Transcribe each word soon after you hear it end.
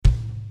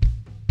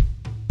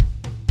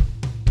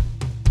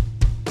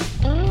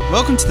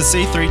Welcome to the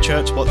C3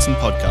 Church Watson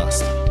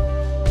podcast.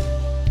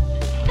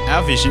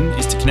 Our vision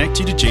is to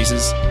connect you to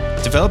Jesus,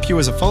 develop you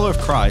as a follower of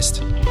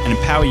Christ, and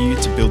empower you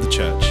to build the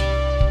church.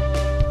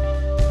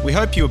 We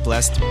hope you are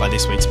blessed by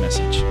this week's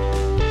message.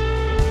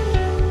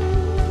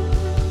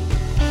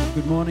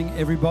 Good morning,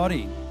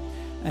 everybody.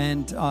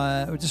 And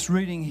we're just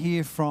reading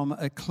here from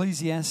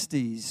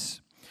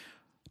Ecclesiastes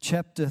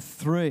chapter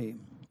 3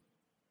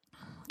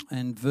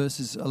 and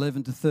verses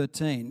 11 to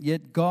 13.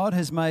 Yet God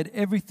has made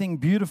everything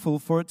beautiful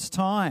for its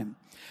time.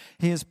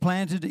 He has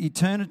planted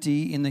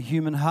eternity in the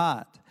human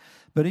heart.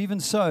 But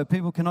even so,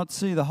 people cannot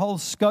see the whole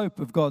scope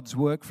of God's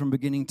work from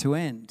beginning to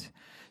end.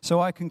 So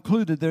I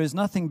concluded there is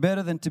nothing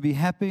better than to be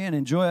happy and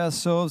enjoy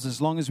ourselves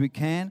as long as we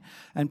can,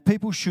 and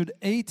people should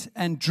eat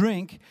and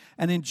drink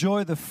and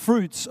enjoy the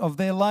fruits of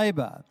their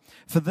labor,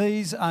 for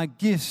these are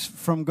gifts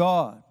from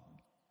God.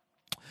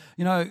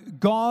 You know,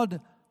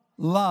 God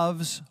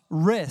loves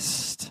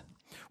rest.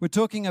 We're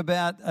talking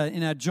about,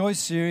 in our Joy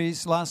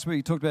series, last week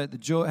we talked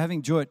about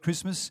having joy at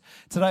Christmas.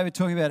 Today we're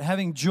talking about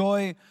having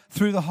joy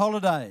through the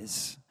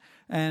holidays.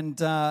 And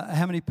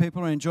how many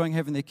people are enjoying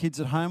having their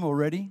kids at home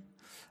already?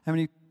 How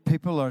many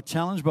people are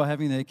challenged by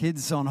having their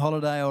kids on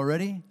holiday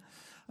already?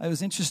 It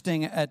was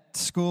interesting at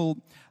school.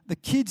 The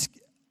kids,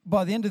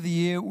 by the end of the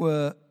year,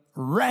 were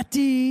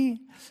ratty,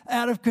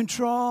 out of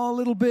control, a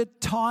little bit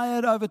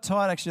tired,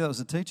 overtired. Actually, that was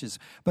the teachers.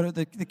 But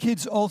the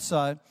kids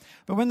also.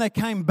 But when they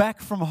came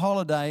back from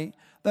holiday,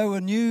 they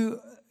were new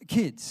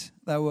kids.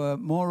 They were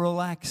more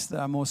relaxed, they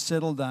were more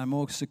settled, they were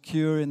more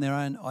secure in their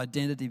own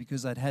identity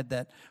because they'd had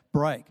that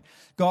break.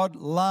 God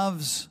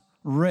loves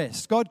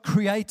rest. God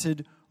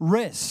created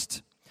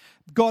rest.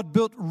 God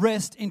built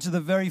rest into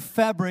the very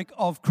fabric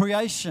of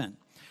creation.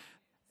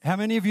 How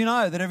many of you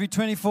know that every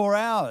 24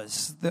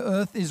 hours the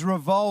earth is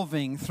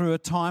revolving through a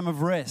time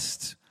of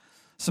rest,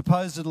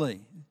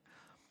 supposedly?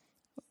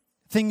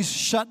 Things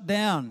shut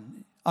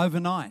down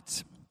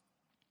overnight.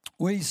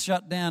 We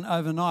shut down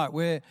overnight.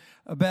 We're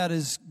about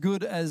as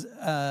good as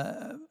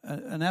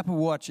an Apple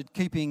Watch at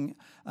keeping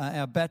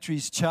our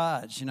batteries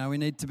charged. You know, we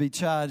need to be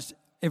charged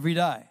every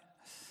day.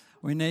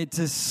 We need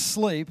to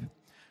sleep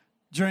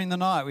during the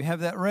night. We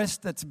have that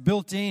rest that's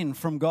built in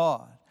from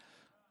God.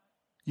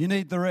 You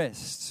need the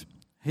rest.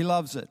 He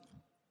loves it.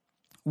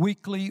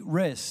 Weekly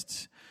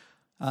rest.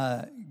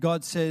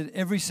 God said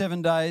every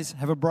 7 days,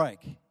 have a break.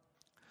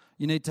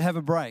 You need to have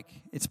a break.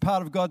 It's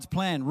part of God's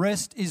plan.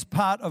 Rest is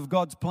part of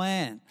God's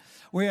plan.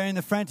 We are in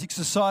the frantic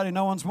society.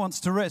 No one wants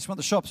to rest. We want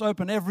the shops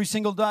open every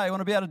single day. We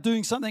want to be able to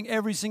doing something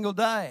every single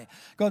day.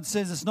 God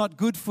says it's not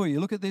good for you.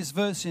 Look at this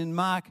verse in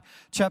Mark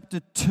chapter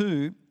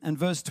 2 and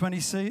verse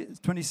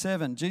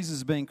 27. Jesus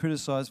is being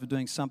criticized for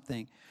doing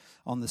something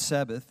on the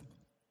Sabbath.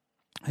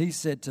 He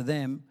said to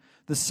them,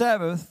 the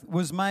Sabbath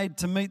was made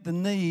to meet the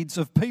needs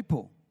of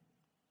people,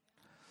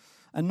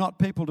 and not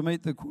people to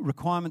meet the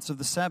requirements of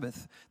the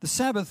Sabbath. The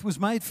Sabbath was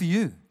made for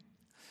you.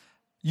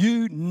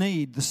 You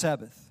need the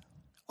Sabbath.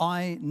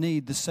 I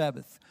need the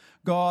Sabbath.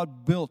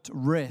 God built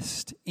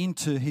rest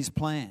into his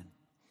plan.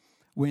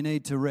 We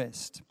need to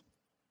rest.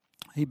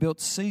 He built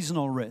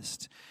seasonal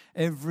rest.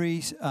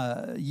 Every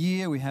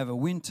year we have a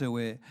winter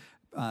where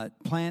a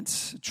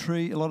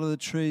lot of the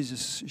trees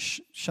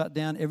just shut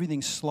down.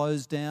 Everything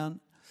slows down.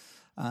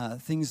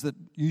 Things that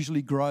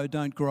usually grow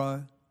don't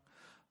grow.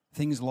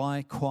 Things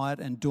lie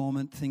quiet and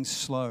dormant. Things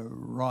slow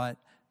right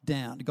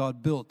down.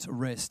 God built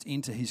rest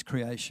into his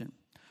creation.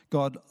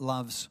 God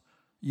loves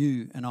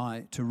you and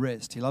I to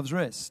rest. He loves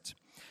rest.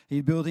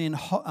 He built in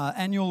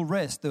annual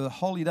rest. There were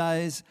holy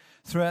days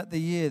throughout the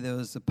year. There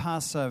was the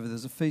Passover. There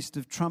was a Feast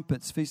of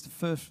Trumpets, Feast of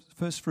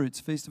First Fruits,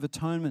 Feast of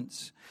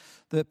Atonements.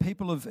 The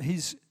people of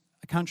his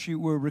country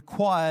were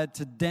required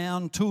to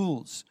down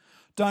tools.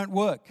 Don't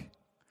work.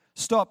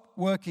 Stop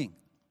working.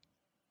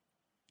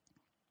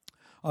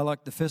 I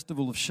like the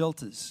Festival of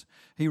Shelters.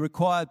 He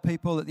required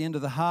people at the end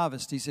of the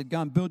harvest, he said,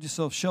 go and build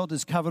yourself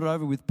shelters covered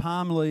over with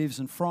palm leaves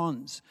and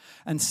fronds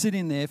and sit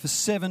in there for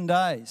 7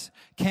 days.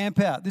 Camp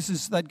out.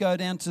 They'd go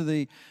down to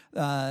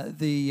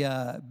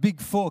the Big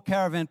Four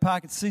caravan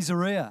park at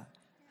Caesarea,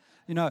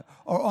 you know,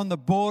 or on the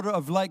border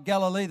of Lake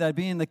Galilee. They'd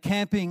be in the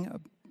camping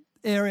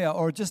area,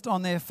 or just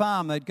on their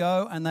farm. They'd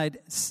go and they'd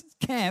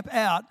camp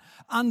out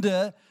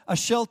under a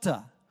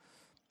shelter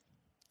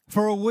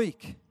for a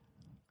week.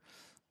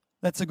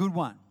 That's a good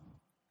one.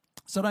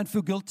 So don't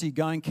feel guilty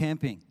going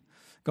camping.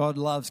 God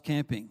loves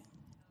camping.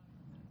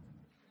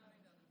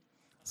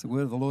 It's the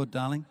word of the Lord,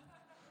 darling.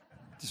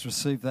 Just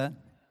receive that.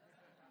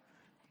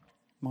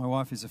 My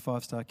wife is a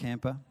 5-star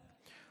camper.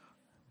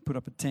 Put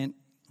up a tent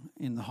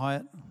in the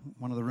Hyatt,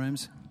 one of the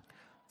rooms.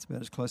 It's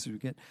about as close as we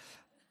get.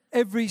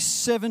 Every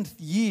 7th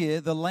year,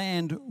 the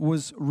land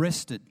was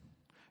rested.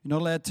 You're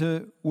not allowed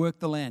to work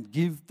the land.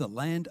 Give the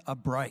land a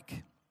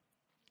break.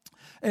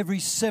 Every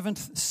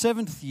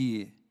seventh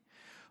year,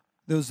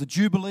 there was the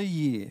Jubilee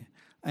year,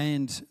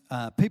 and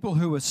people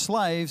who were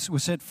slaves were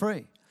set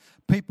free.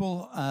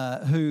 People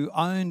who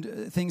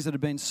owned things that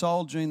had been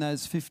sold during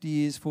those 50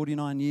 years,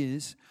 49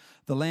 years,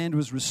 The land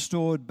was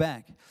restored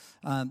back.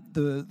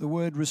 The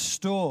word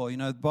restore,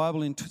 the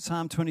Bible in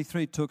Psalm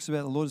 23 talks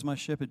about the Lord is my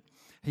shepherd.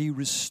 He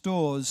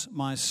restores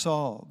my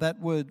soul. That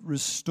word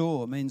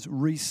restore means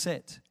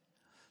reset.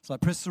 It's like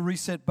press the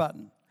reset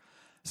button.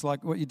 It's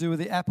like what you do with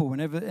the Apple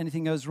whenever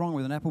anything goes wrong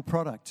with an Apple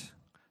product.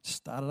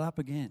 Start it up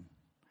again.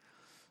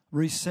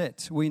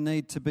 Reset. We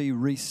need to be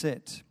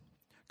reset.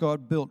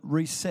 God built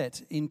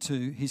reset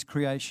into his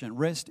creation.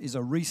 Rest is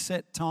a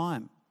reset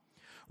time.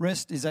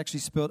 Rest is actually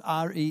spelled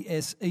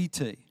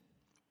R-E-S-E-T.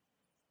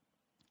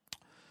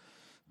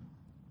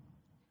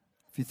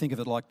 If you think of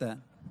it like that.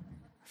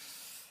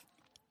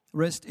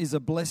 Rest is a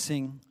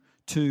blessing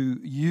to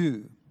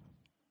you.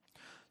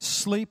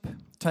 Sleep,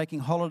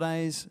 taking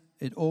holidays,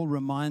 it all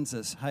reminds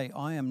us, hey,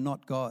 I am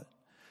not God.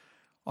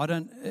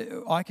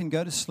 I can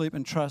go to sleep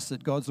and trust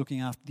that God's looking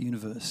after the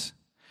universe.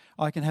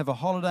 I can have a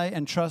holiday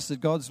and trust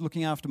that God's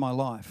looking after my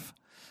life.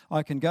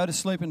 I can go to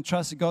sleep and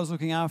trust that God's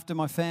looking after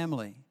my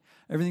family.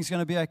 Everything's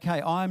going to be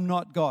okay. I'm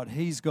not God.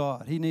 He's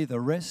God. He neither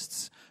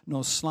rests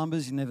nor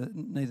slumbers. He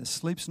neither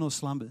sleeps nor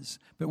slumbers.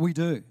 But we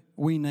do.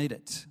 We need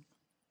it.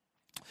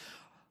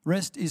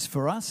 Rest is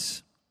for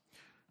us.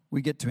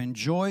 We get to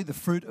enjoy the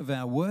fruit of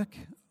our work,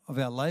 of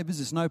our labours.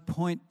 There's no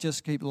point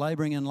just keep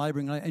labouring and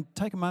labouring. And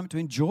take a moment to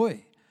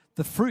enjoy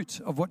the fruit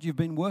of what you've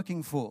been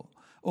working for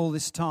all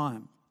this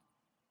time.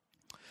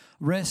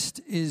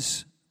 Rest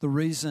is the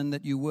reason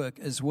that you work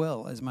as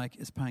well as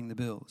paying the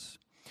bills.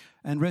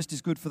 And rest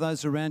is good for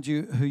those around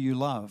you who you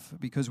love,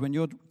 because when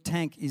your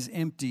tank is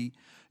empty,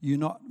 you're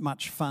not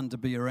much fun to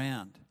be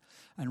around.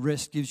 And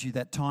rest gives you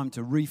that time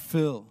to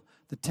refill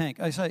the tank.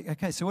 I say,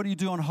 okay, so what do you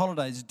do on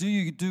holidays? Do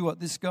you do what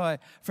this guy, a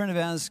friend of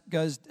ours,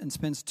 goes and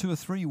spends 2 or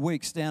 3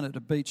 weeks down at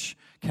a beach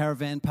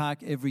caravan park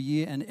every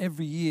year, and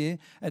every year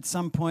at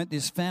some point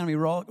this family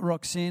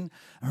rocks in,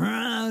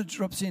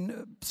 drops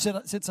in,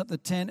 sets up the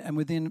tent, and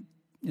within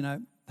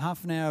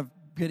half an hour of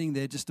getting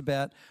there, just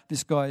about,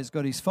 this guy has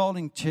got his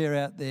folding chair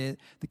out there,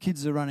 the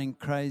kids are running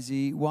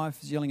crazy,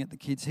 wife is yelling at the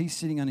kids, he's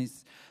sitting on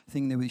his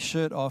thing there with his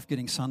shirt off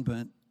getting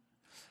sunburnt.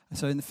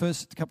 So in the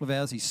first couple of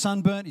hours, he's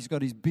sunburnt, he's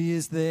got his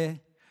beers there,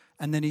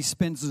 and then he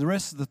spends the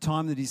rest of the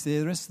time that he's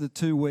there, the rest of the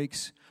 2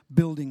 weeks,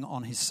 building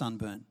on his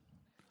sunburn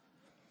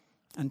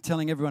and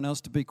telling everyone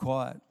else to be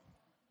quiet.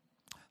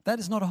 That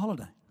is not a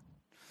holiday.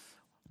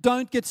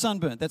 Don't get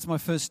sunburnt. That's my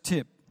first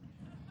tip.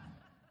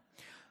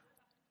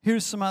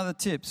 Here's some other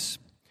tips.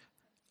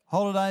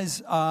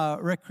 Holidays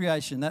are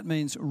recreation. That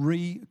means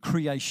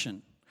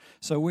recreation.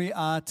 So we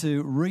are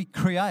to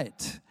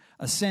recreate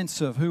a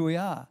sense of who we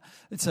are.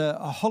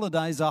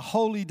 Holidays are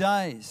holy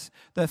days.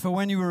 Therefore,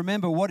 when you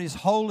remember what is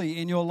holy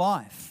in your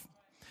life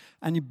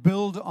and you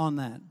build on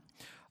that.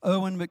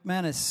 Erwin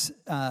McManus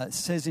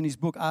says in his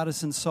book,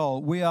 Artisan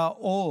Soul, we are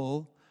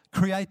all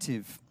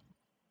creative.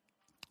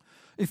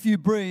 If you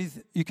breathe,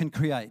 you can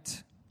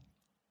create.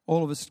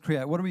 All of us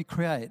create. What do we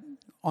create?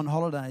 On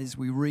holidays,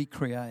 we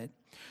recreate.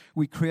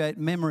 We create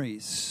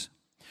memories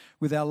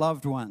with our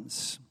loved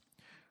ones.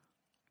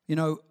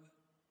 You're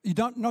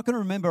not going to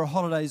remember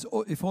holidays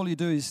if all you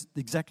do is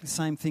the exactly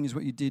same thing as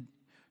what you did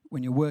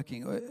when you're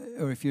working,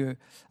 or if you're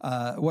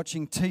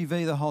watching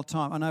TV the whole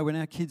time. I know when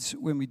our kids,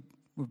 when we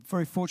were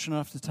very fortunate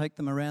enough to take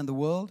them around the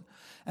world,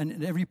 and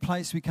at every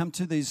place we come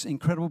to, these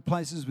incredible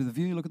places with a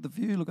view, look at the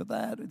view, look at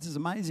that. This is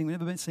amazing. We've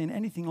never seen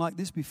anything like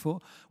this before.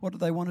 What do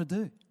they want to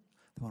do?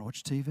 They want to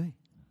watch TV.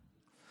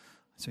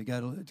 So we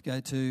go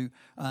to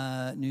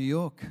New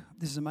York.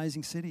 This is an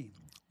amazing city.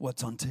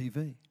 What's on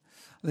TV?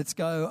 Let's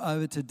go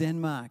over to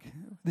Denmark.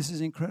 This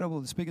is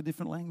incredible. They speak a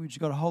different language.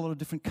 You've got a whole lot of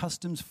different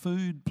customs,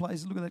 food,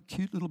 places. Look at that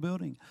cute little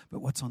building. But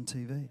what's on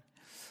TV?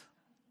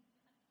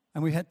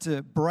 And we had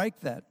to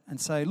break that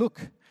and say,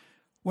 look,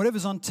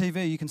 whatever's on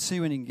TV you can see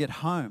when you can get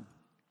home.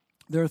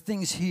 There are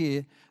things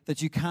here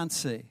that you can't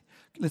see.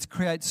 Let's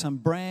create some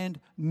brand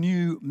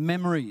new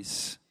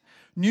memories.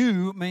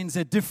 New means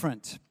they're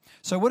different.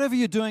 So whatever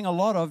you're doing a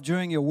lot of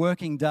during your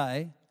working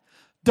day,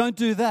 don't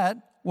do that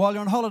while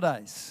you're on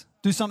holidays.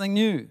 Do something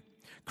new.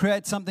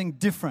 Create something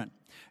different.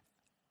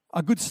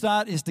 A good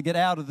start is to get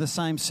out of the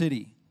same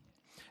city.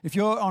 If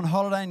you're on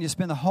holiday and you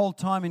spend the whole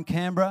time in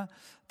Canberra,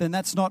 then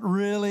that's not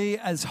really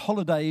as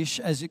holiday-ish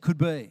as it could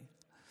be.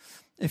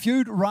 If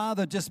you'd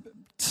rather just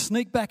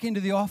sneak back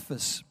into the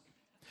office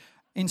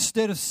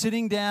instead of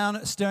sitting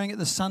down staring at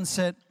the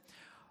sunset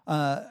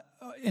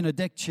in a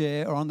deck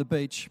chair or on the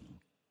beach,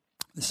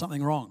 there's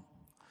something wrong.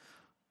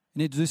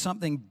 You need to do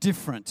something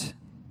different,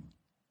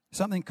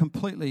 something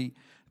completely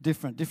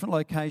different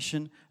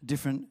location,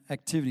 different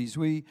activities.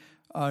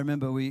 I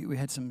remember we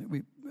had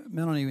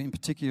Melanie in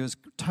particular was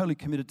totally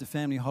committed to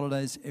family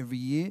holidays every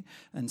year,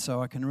 and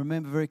so I can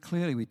remember very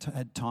clearly we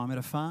had time at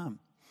a farm.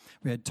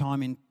 We had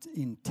time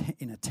in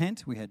a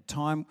tent. We had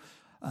time.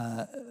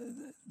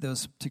 There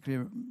was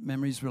particular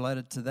memories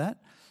related to that,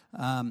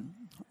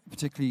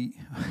 particularly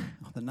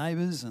the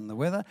neighbours and the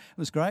weather. It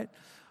was great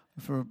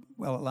it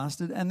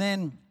lasted. And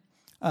then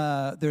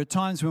there are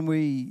times when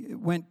we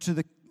went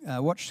to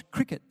watched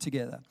cricket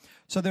together.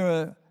 So there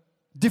are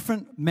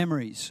different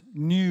memories,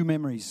 new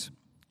memories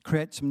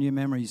Create some new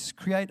memories.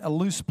 Create a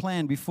loose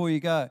plan before you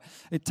go.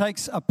 It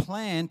takes a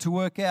plan to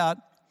work out,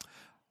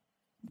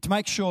 to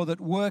make sure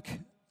that work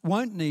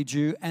won't need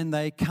you and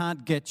they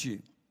can't get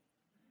you.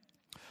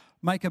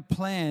 Make a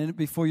plan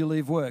before you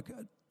leave work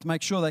to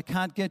make sure they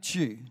can't get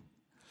you.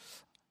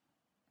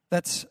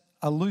 That's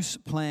a loose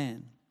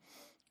plan,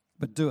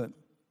 but do it.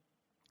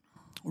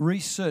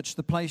 Research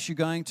the place you're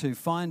going to.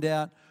 Find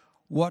out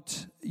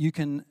what you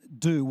can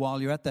do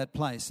while you're at that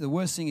place. The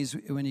worst thing is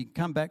when you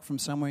come back from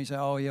somewhere, you say,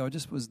 oh yeah, I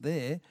just was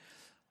there.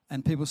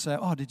 And people say,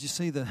 oh, did you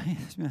see the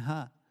His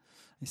Mahar?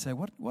 You say,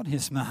 what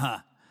His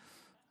Mahar?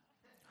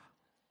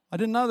 I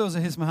didn't know there was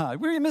a His Mahar.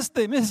 Where you missed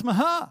the His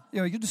Mahar?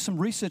 You do some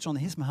research on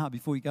the His Mahar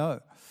before you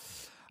go.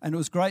 And it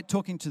was great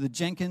talking to the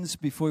Jenkins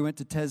before we went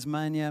to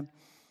Tasmania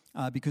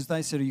because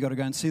they said, you got to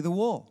go and see the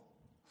wall.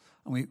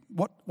 And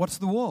what's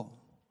the wall?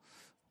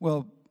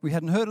 Well, we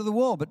hadn't heard of the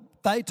wall, but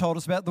they told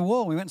us about the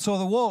wall. We went and saw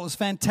the wall. It was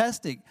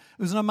fantastic.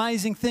 It was an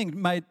amazing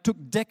thing. It took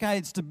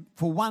decades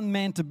for one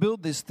man to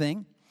build this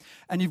thing.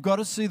 And you've got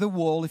to see the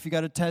wall if you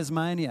go to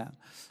Tasmania.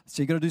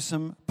 So you've got to do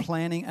some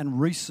planning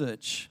and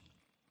research.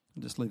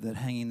 I'll just leave that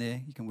hanging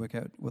there. You can work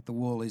out what the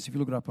wall is. If you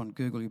look it up on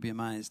Google, you'll be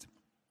amazed.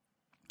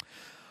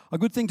 A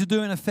good thing to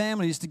do in a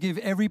family is to give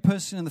every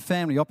person in the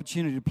family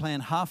opportunity to plan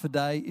half a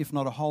day, if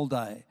not a whole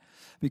day.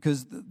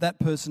 Because that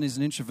person is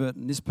an introvert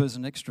and this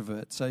person an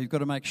extrovert. So you've got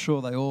to make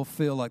sure they all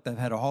feel like they've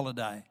had a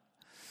holiday.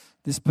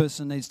 This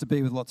person needs to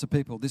be with lots of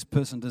people. This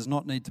person does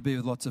not need to be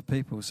with lots of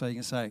people. So you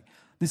can say,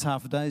 this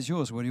half a day is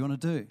yours. What do you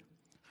want to do?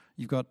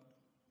 You've got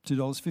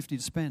 $2.50 to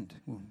spend.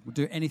 We'll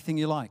do anything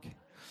you like.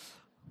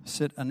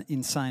 Set an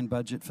insane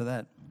budget for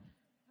that.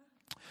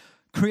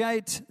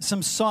 Create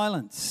some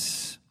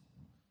silence.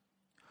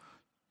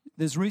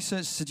 There's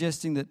research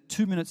suggesting that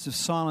 2 minutes of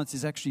silence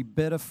is actually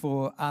better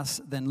for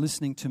us than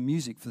listening to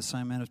music for the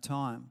same amount of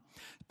time.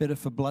 Better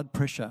for blood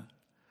pressure.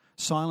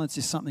 Silence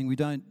is something we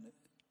don't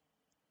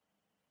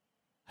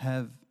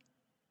have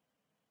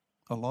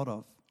a lot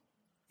of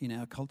in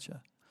our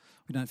culture.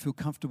 We don't feel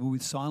comfortable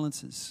with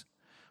silences.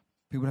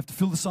 People have to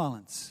fill the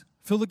silence,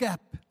 fill the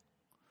gap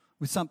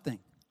with something.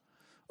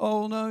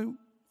 Oh, no,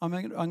 I'm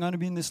going to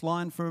be in this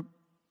line for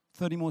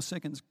 30 more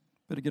seconds.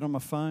 Better get on my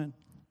phone.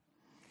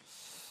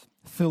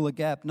 Fill the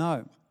gap.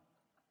 No.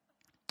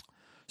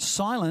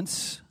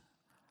 Silence,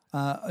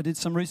 I did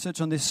some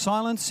research on this.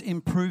 Silence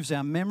improves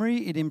our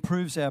memory. It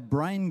improves our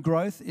brain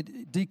growth.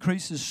 It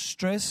decreases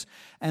stress.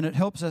 And it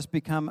helps us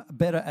become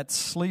better at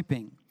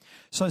sleeping.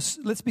 So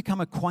let's become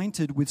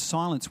acquainted with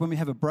silence. When we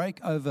have a break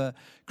over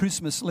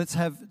Christmas, let's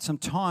have some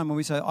time when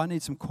we say, I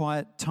need some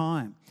quiet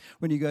time.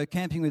 When you go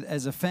camping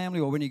as a family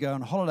or when you go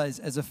on holidays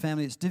as a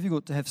family, it's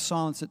difficult to have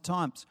silence at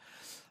times.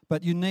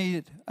 But you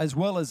need, as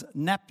well as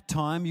nap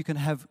time, you can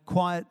have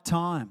quiet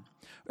time.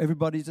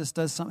 Everybody just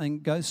does something,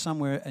 goes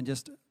somewhere and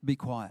just be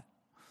quiet.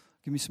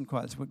 Give me some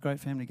quiet. It's a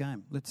great family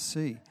game. Let's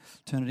see.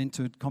 Turn it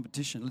into a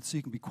competition. Let's see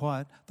who can be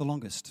quiet the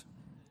longest.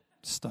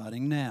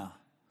 Starting now.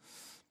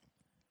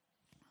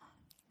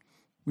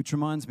 Which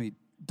reminds me,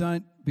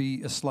 don't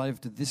be a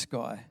slave to this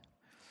guy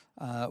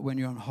when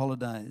you're on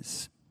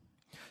holidays.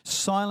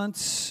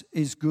 Silence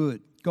is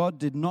good. God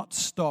did not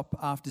stop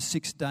after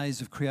 6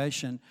 days of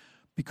creation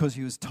because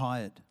He was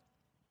tired.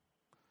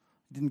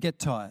 He didn't get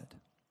tired.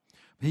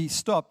 He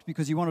stopped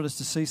because He wanted us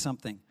to see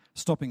something.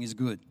 Stopping is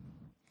good.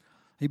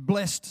 He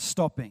blessed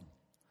stopping.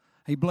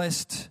 He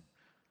blessed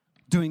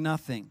doing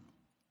nothing.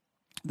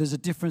 There's a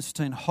difference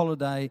between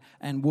holiday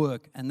and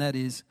work, and that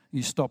is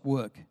you stop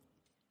work.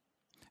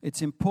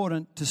 It's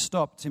important to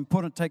stop. It's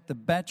important to take the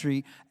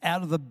battery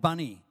out of the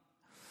bunny.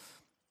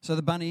 So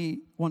the bunny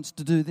wants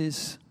to do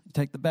this. You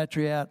take the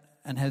battery out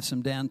and have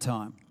some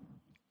downtime.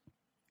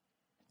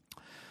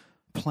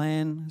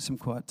 Plan some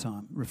quiet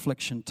time,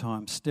 reflection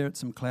time, stare at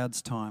some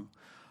clouds time.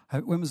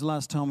 When was the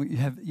last time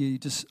you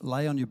just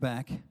lay on your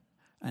back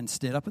and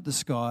stared up at the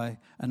sky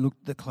and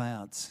looked at the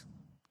clouds?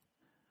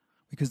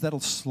 Because that'll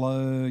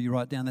slow you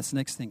right down. That's the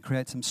next thing.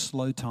 Create some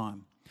slow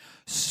time.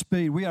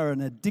 Speed. We are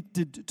an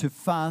addicted to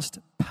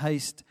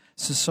fast-paced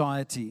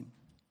society.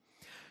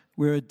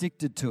 We're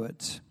addicted to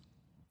it.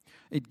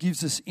 It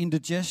gives us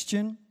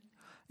indigestion.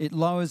 It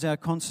lowers our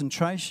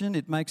concentration.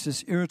 It makes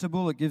us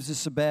irritable. It gives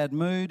us a bad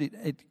mood.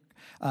 It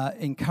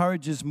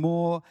encourages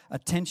more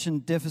attention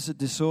deficit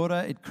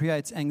disorder. It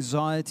creates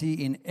anxiety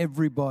in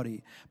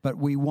everybody. But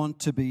we want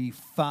to be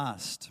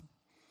fast.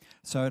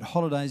 So at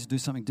holidays, do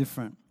something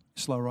different.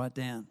 Slow right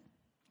down.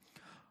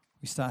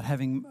 We start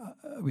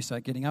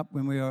getting up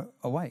when we are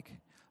awake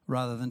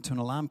rather than to an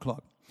alarm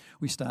clock.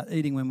 We start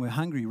eating when we're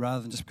hungry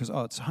rather than just because,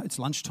 it's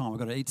lunchtime, I've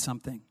got to eat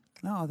something.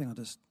 No, I think I'll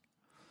just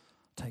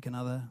take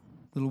another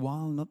little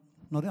while.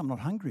 I'm not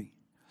hungry.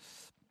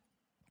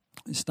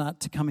 We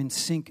start to come in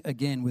sync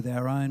again with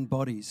our own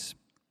bodies.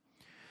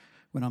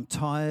 When I'm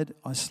tired,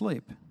 I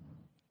sleep.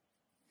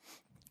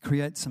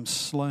 Create some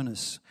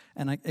slowness.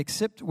 And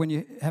except when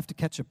you have to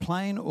catch a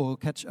plane or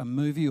catch a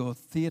movie or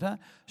theatre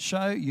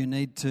show, you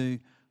need to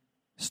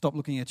stop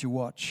looking at your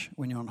watch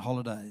when you're on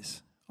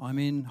holidays. I'm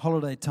in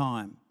holiday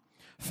time.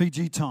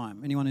 Fiji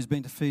time. Anyone who's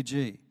been to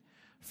Fiji?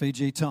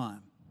 Fiji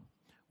time.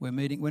 We're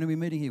meeting. When are we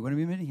meeting here? When are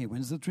we meeting here? When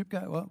does the trip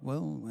go?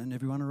 Well, when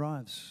everyone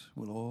arrives,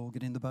 we'll all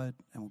get in the boat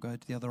and we'll go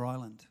to the other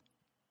island.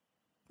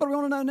 But we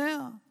want to know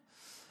now.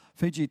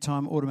 Fiji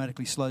time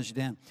automatically slows you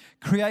down.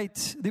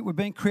 We're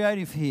being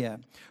creative here.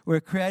 We're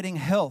creating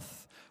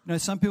health. You know,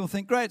 some people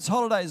think, great, it's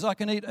holidays. I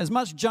can eat as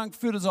much junk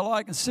food as I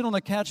like and sit on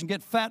the couch and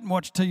get fat and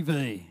watch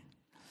TV.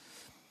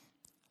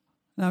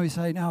 No, we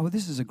say, no, well,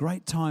 this is a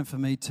great time for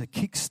me to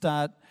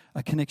kickstart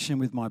a connection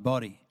with my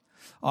body.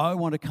 I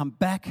want to come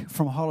back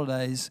from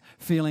holidays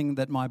feeling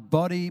that my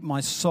body,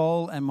 my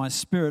soul, and my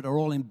spirit are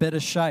all in better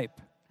shape.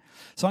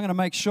 So I'm going to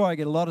make sure I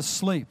get a lot of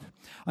sleep.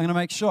 I'm going to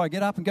make sure I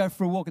get up and go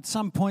for a walk at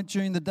some point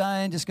during the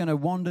day and just going to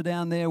wander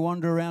down there,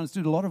 wander around,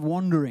 do a lot of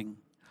wandering.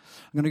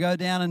 I'm going to go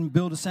down and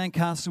build a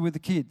sandcastle with the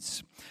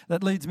kids.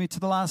 That leads me to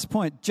the last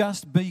point.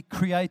 Just be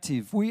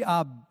creative. We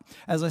are,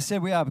 as I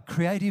said, we are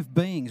creative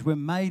beings. We're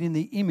made in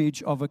the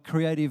image of a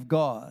creative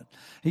God.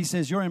 He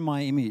says, you're in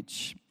my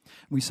image.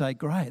 We say,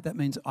 great, that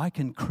means I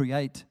can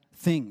create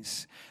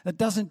things. That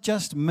doesn't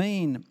just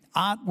mean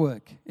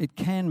artwork. It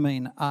can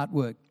mean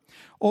artwork.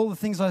 All the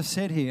things I've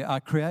said here are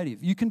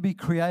creative. You can be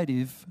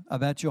creative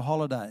about your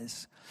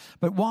holidays.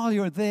 But while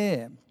you're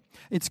there,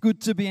 it's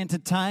good to be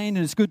entertained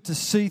and it's good to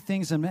see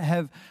things and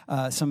have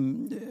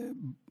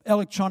some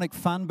electronic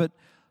fun. But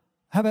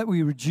how about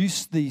we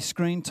reduce the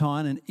screen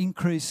time and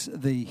increase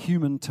the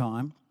human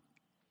time?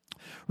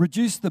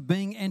 Reduce the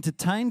being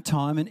entertained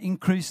time and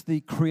increase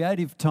the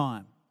creative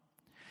time.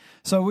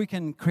 So we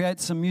can create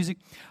some music.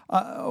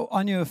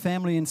 I knew a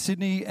family in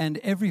Sydney, and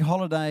every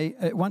holiday,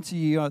 once a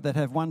year, they'd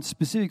have one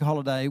specific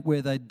holiday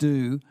where they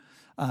do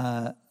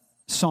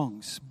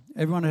songs.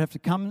 Everyone would have to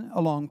come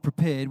along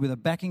prepared with a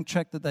backing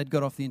track that they'd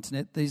got off the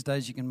internet. These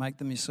days you can make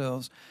them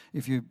yourselves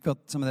if you've got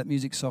some of that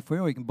music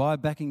software, or you can buy a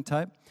backing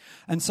tape.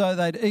 And so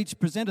they'd each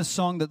present a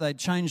song that they'd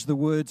change the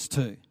words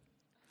to.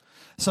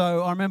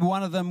 So I remember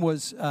one of them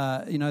was,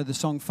 the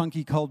song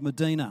Funky Cold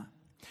Medina.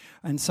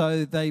 And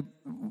so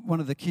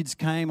one of the kids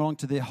came along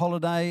to their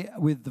holiday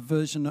with the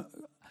version,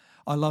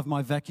 I Love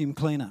My Vacuum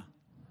Cleaner.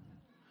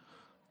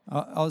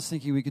 I was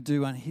thinking we could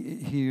do one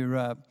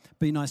here,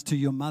 Be Nice to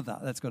Your Mother.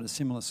 That's got a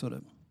similar sort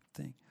of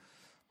thing.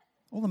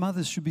 All the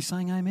mothers should be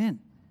saying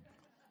amen.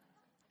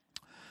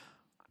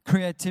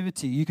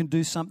 Creativity. You can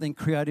do something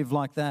creative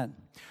like that.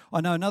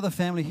 I know another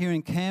family here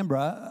in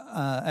Canberra,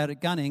 out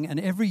at Gunning, and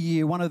every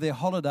year, one of their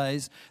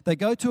holidays, they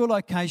go to a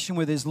location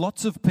where there's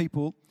lots of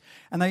people,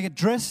 and they get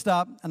dressed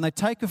up and they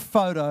take a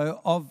photo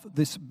of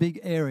this big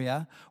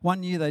area.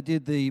 One year they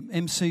did the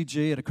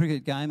MCG at a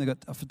cricket game. They got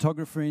a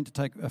photographer in to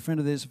take, a friend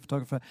of theirs, a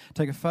photographer,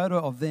 take a photo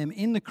of them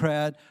in the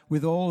crowd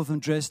with all of them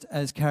dressed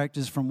as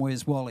characters from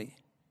Where's Wally.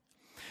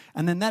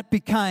 And then that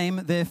became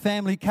their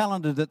family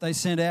calendar that they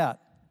sent out.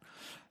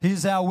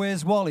 Here's our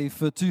Where's Wally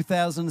for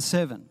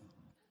 2007.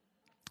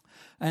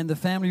 And the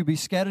family would be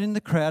scattered in the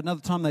crowd.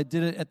 Another time they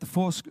did it at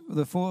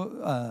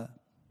don't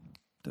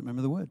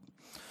remember the word.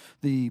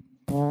 The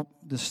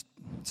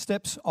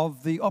steps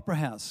of the Opera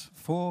House,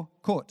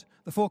 forecourt.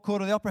 The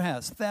forecourt of the Opera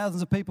House.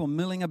 Thousands of people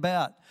milling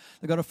about.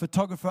 They got a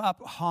photographer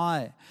up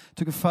high,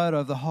 took a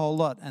photo of the whole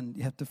lot, and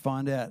you have to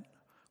find out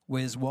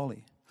where's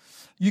Wally.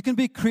 You can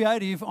be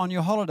creative on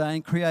your holiday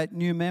and create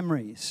new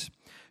memories.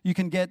 You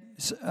can get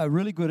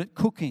really good at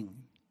cooking.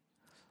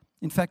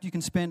 In fact, you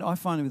can spend, I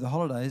find with the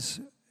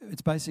holidays,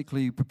 it's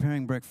basically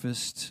preparing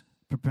breakfast,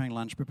 preparing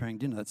lunch, preparing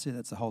dinner. That's it.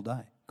 That's the whole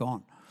day.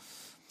 Gone.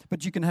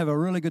 But you can have a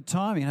really good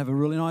time. You can have a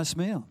really nice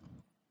meal.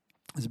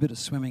 There's a bit of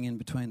swimming in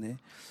between there.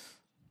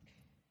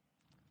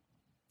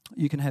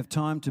 You can have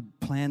time to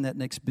plan that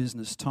next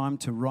business, time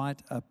to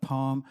write a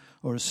poem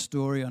or a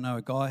story. I know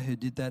a guy who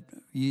did that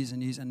years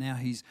and years, and now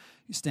he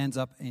stands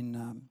up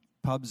in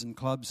pubs and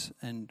clubs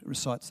and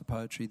recites the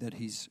poetry that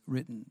he's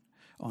written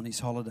on his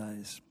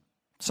holidays.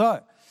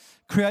 So,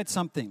 create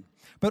something.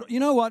 But you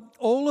know what?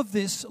 All of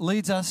this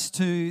leads us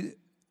to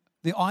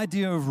the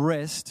idea of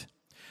rest.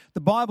 The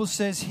Bible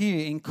says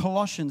here in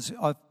Colossians,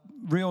 I've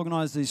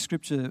reorganized the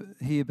scripture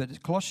here, but it's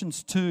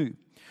Colossians 2,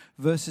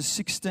 verses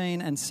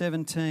 16 and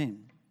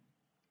 17.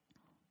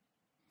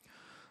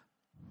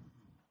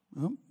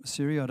 Oh,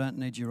 Siri, I don't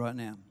need you right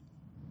now.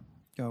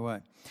 Go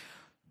away.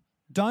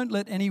 Don't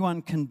let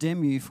anyone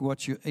condemn you for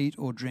what you eat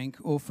or drink,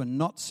 or for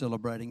not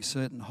celebrating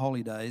certain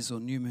holy days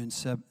or new moon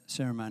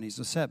ceremonies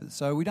or Sabbaths.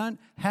 So we don't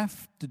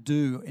have to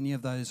do any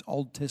of those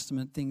Old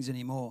Testament things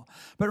anymore.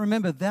 But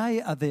remember,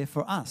 they are there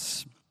for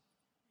us.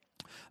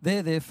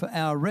 They're there for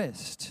our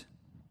rest.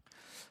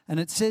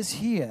 And it says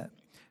here,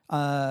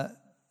 let's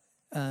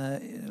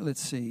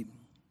see,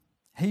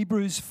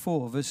 Hebrews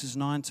 4, verses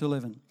 9 to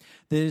 11.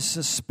 There's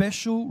a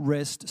special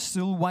rest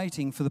still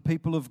waiting for the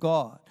people of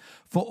God.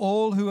 For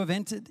all who have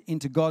entered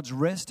into God's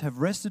rest have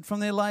rested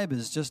from their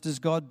labors, just as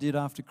God did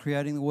after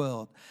creating the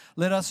world.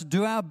 Let us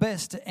do our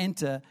best to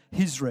enter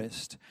his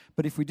rest.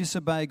 But if we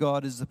disobey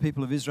God as the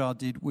people of Israel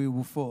did, we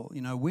will fall.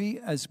 You know, we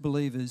as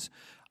believers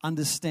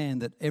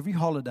understand that every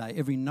holiday,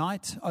 every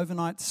night,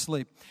 overnight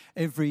sleep,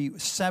 every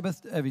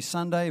Sabbath, every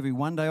Sunday, every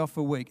one day off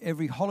a week,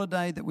 every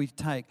holiday that we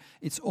take,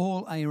 it's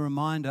all a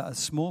reminder, a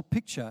small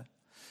picture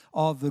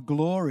of the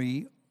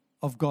glory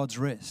of God's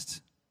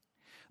rest.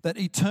 that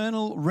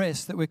eternal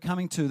rest that we're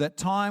coming to, that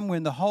time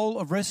when the whole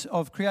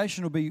of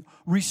creation will be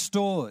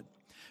restored,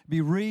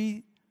 be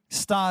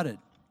restarted.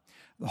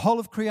 The whole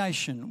of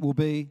creation will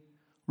be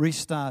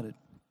restarted.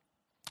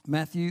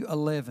 Matthew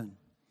 11,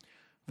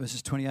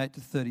 verses 28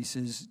 to 30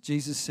 says,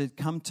 Jesus said,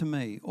 "Come to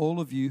me, all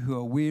of you who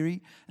are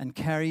weary and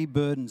carry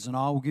burdens, and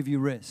I will give you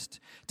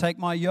rest. Take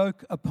my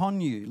yoke upon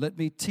you. Let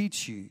me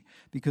teach you,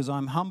 because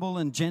I'm humble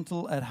and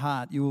gentle at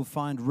heart. You will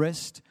find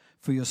rest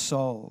for your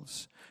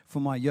souls.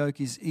 For my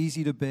yoke is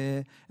easy to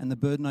bear, and the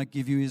burden I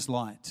give you is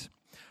light."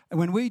 And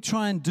when we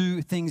try and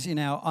do things in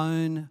our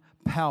own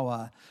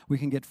power, we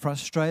can get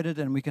frustrated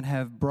and we can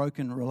have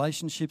broken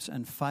relationships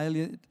and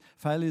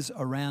failures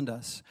around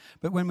us.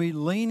 But when we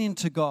lean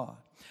into God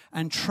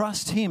and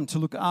trust Him to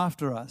look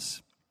after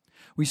us,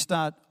 we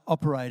start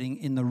operating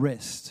in the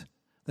rest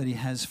that He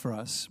has for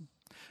us.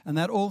 And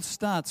that all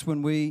starts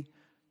when we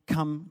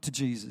come to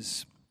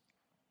Jesus.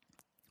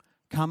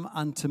 "Come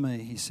unto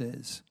me," He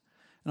says.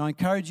 And I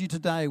encourage you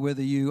today,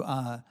 whether you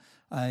are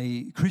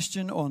a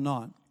Christian or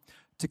not,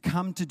 to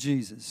come to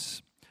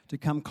Jesus, to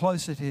come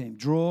closer to Him,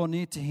 draw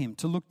near to Him,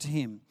 to look to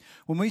Him.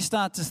 When we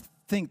start to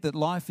think that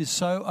life is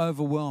so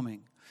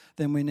overwhelming,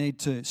 then we need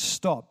to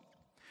stop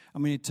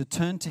and we need to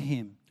turn to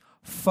Him,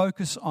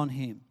 focus on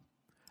Him,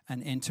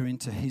 and enter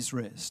into His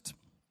rest.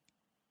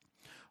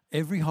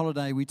 Every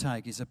holiday we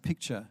take is a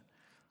picture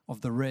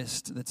of the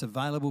rest that's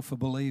available for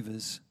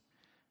believers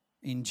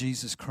in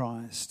Jesus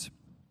Christ.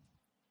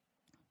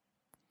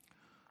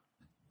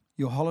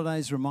 Your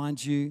holidays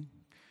remind you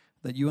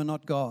that you are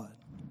not God.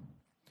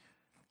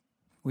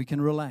 We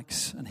can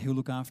relax and He'll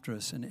look after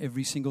us, and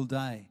every single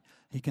day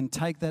He can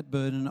take that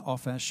burden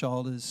off our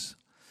shoulders,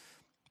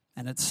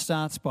 and it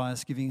starts by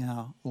us giving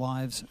our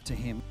lives to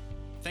Him.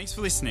 Thanks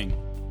for listening.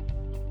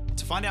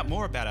 To find out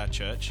more about our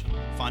church,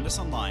 find us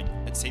online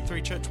at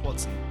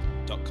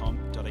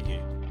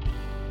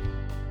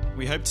c3churchwatson.com.au.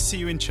 We hope to see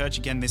you in church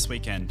again this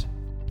weekend.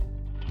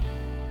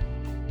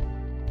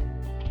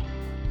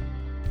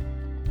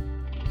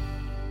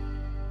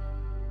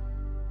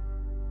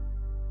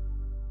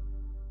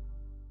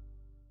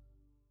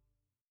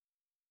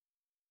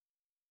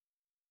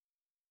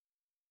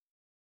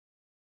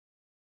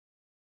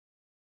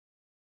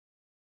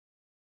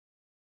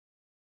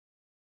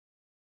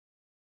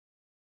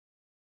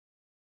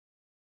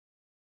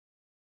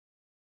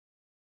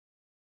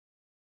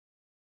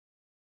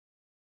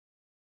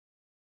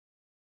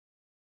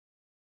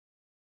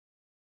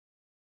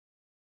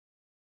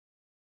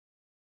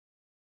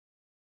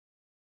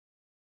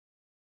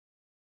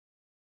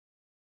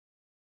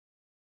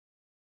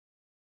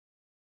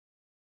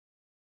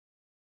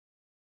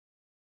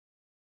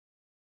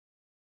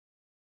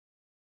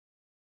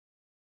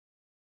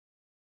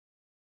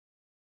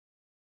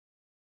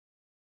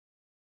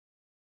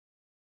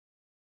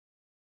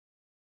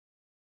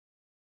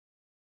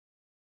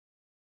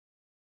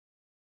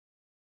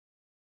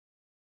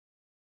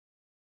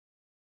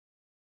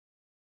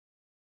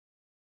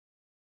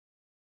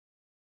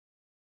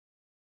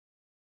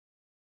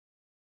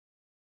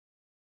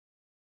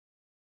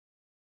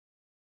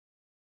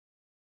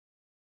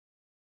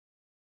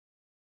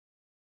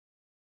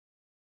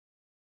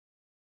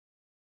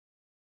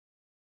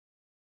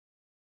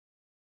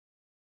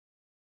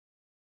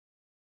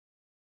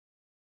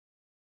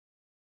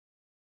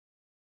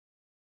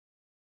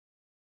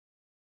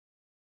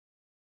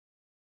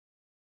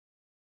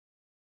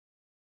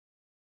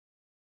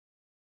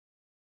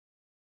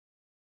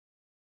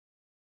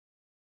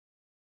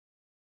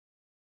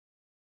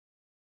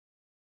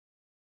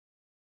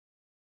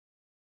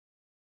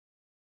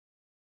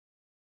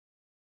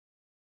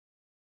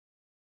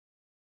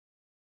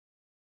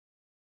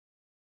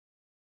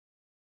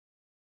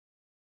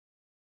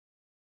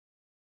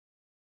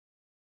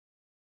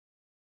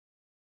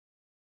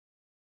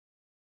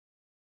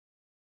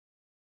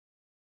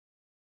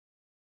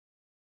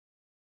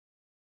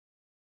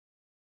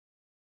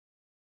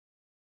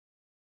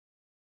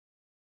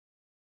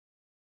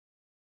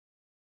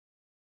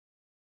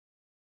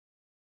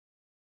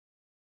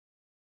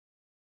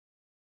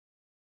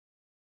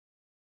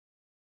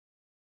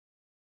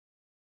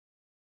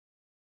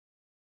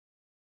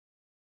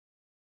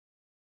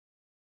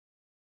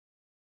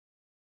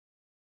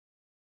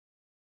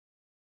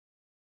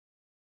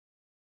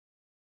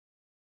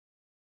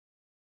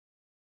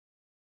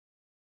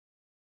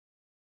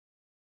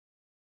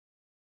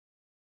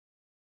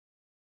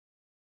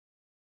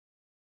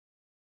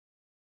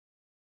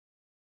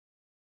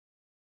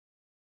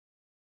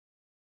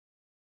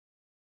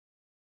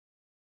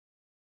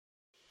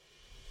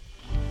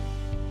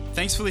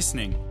 Thanks for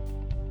listening.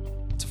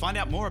 To find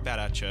out more about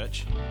our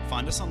church,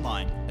 find us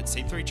online at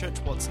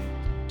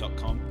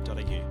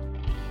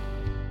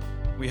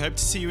c3churchwatson.com.au. We hope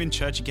to see you in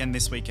church again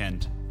this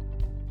weekend.